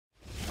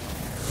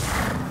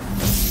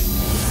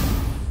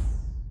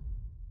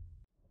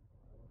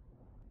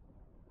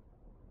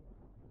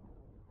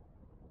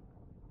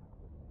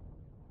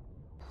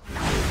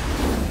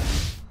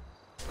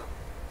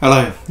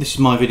Hello, this is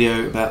my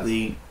video about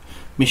the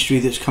mystery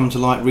that's come to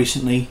light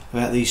recently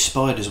about these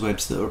spiders'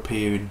 webs that are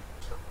appearing.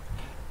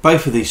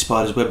 Both of these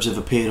spiders' webs have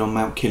appeared on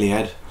Mount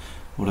Gilead,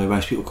 although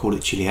most people call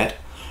it Gilead.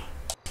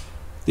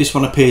 This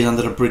one appears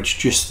under the bridge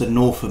just to the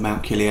north of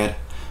Mount Gilead,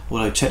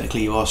 although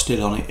technically you are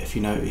still on it. If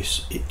you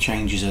notice, it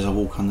changes as I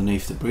walk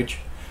underneath the bridge,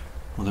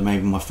 although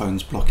maybe my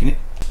phone's blocking it.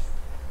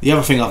 The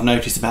other thing I've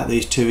noticed about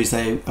these two is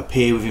they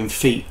appear within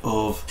feet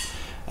of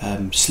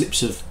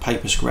slips of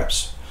paper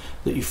scraps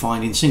that you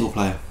find in single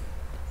player.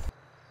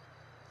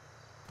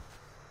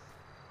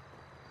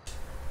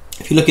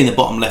 If you look in the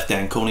bottom left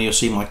hand corner, you'll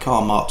see my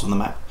car marked on the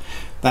map.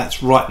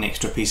 That's right next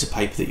to a piece of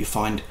paper that you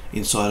find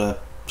inside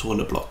a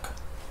toilet block.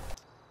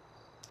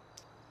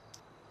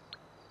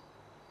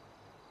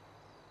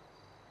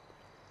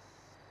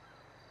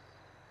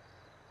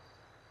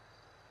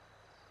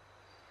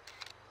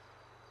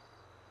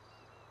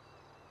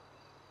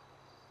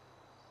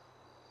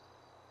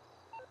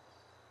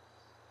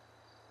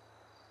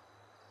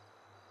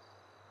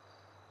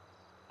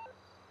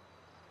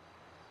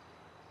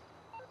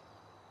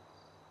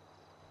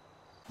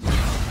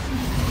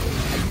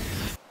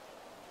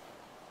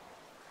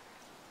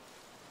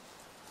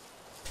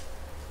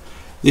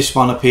 This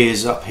one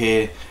appears up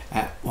here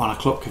at 1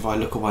 o'clock. If I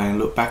look away and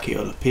look back,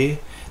 it'll appear.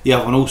 The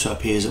other one also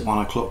appears at 1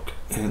 o'clock,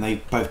 and they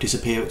both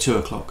disappear at 2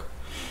 o'clock.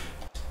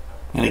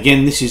 And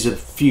again, this is a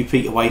few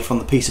feet away from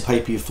the piece of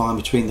paper you find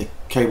between the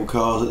cable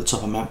cars at the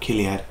top of Mount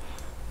Gilead.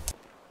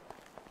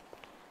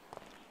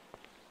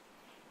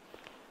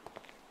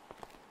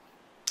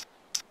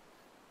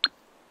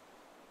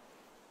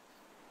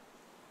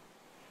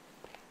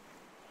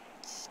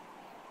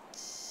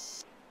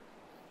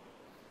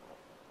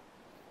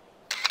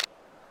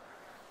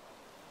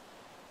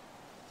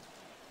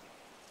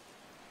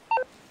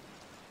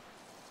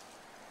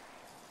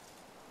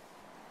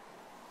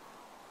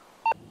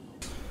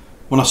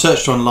 When I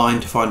searched online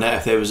to find out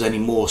if there was any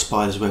more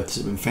spiders' webs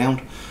that had been found,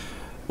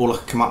 all I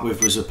could come up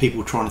with was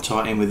people trying to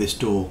tie it in with this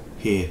door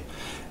here,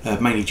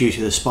 mainly due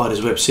to the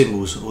spiders' web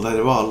symbols, although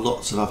there are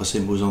lots of other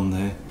symbols on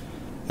there.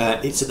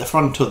 It's at the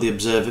front of the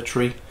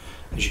observatory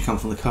as you come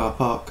from the car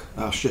park.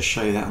 I'll just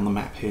show you that on the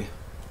map here.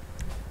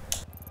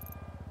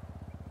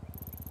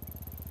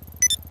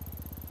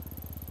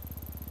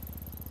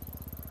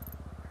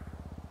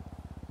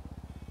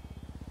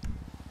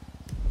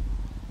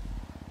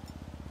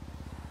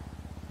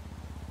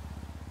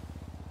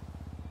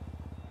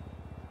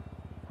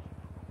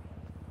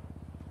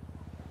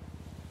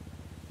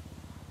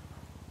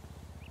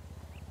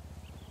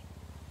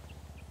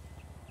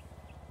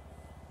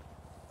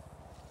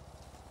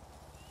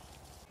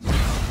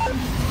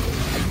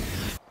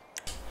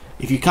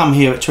 If you come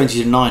here at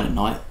 20 to 9 at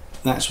night,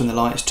 that's when the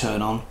lights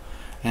turn on,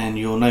 and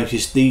you'll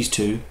notice these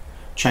two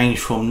change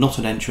from not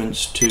an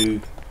entrance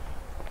to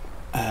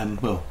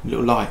well,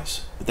 little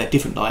lights, but they're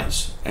different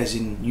lights, as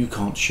in you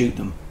can't shoot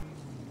them.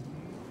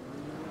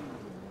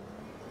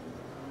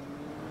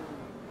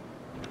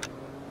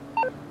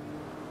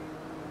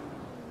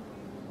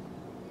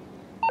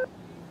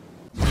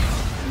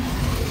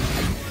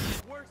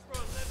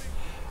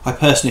 I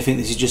personally think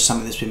this is just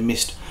something that's been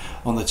missed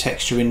on the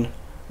texturing.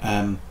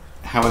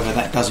 However,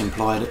 that does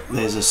imply that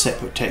there's a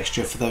separate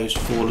texture for those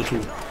four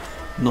little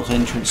not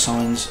entrance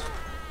signs,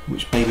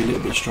 which may be a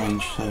little bit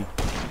strange. So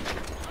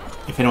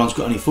if anyone's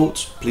got any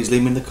thoughts, please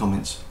leave them in the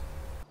comments.